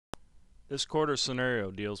This quarter scenario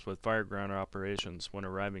deals with fireground operations when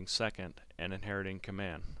arriving second and inheriting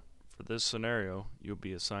command. For this scenario, you'll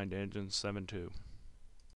be assigned to Engine 7-2.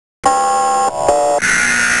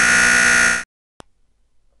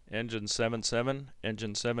 Engine 7-7,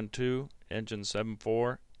 Engine 7-2, Engine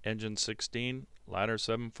 7-4, Engine 16, Ladder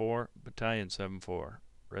 7-4, Battalion 7-4.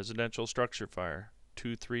 Residential structure fire,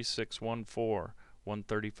 23614,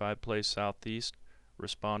 135 Place Southeast.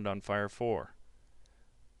 Respond on Fire 4.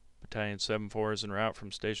 Battalion 7-4 is en route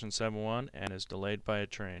from Station 7-1 and is delayed by a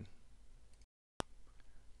train.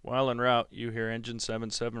 While en route, you hear Engine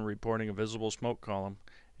 7-7 reporting a visible smoke column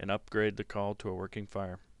and upgrade the call to a working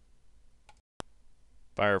fire.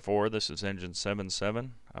 Fire 4, this is Engine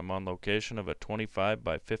 7-7. I'm on location of a 25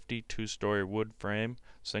 by 50 two-story wood frame,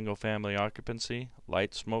 single-family occupancy,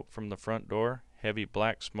 light smoke from the front door, heavy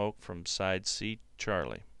black smoke from side C,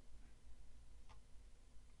 Charlie.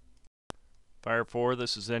 Fire 4,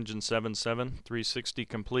 this is Engine 7-7, 360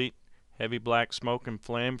 complete, heavy black smoke and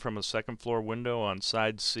flame from a second floor window on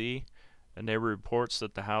side C. A neighbor reports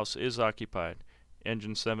that the house is occupied.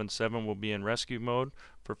 Engine 7-7 will be in rescue mode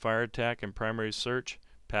for fire attack and primary search,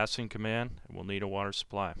 passing command, and will need a water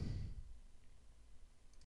supply.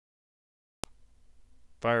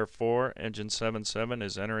 Fire 4, Engine 7-7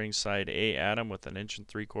 is entering side A Adam with an 1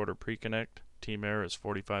 3/4 pre-connect. Team air is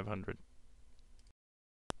 4500.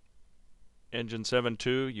 Engine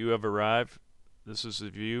 7-2, you have arrived. This is the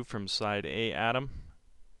view from side A Adam.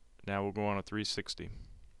 Now we'll go on a 360.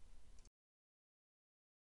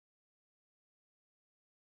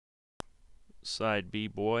 Side B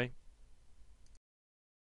Boy.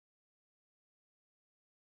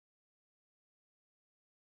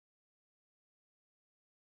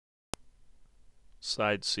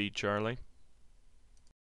 Side C Charlie.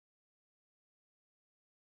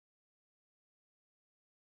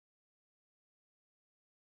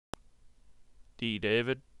 D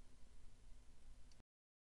David.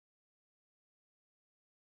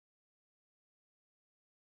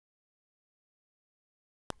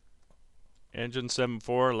 Engine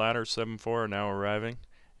 7-4, Ladder 7-4 are now arriving,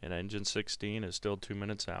 and Engine 16 is still 2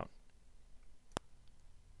 minutes out.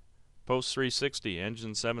 Post 360,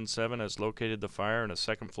 Engine 7-7 has located the fire in a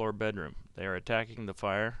second floor bedroom. They are attacking the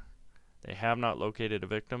fire. They have not located a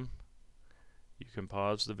victim. You can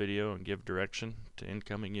pause the video and give direction to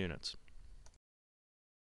incoming units.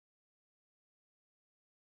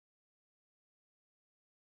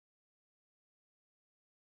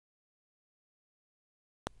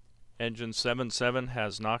 Engine 7-7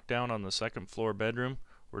 has knockdown on the second floor bedroom.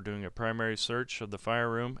 We're doing a primary search of the fire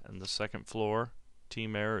room and the second floor.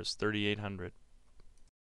 Team air is 3800.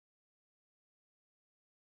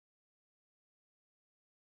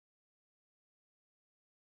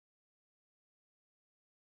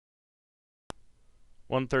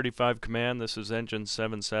 (135) Command, this is Engine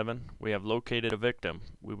 7-7. We have located a victim.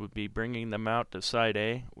 We would be bringing them out to Side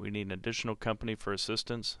A. We need an additional company for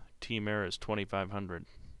assistance. Team air is 2500.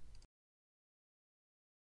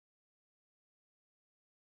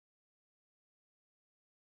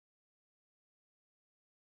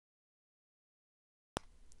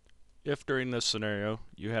 If during this scenario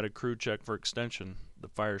you had a crew check for extension, the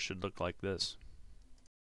fire should look like this.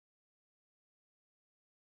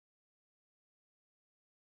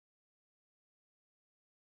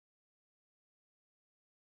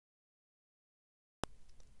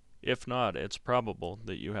 If not, it's probable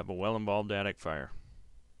that you have a well-involved attic fire.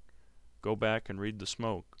 Go back and read the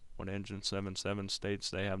smoke when Engine 7-7 states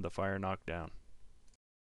they have the fire knocked down.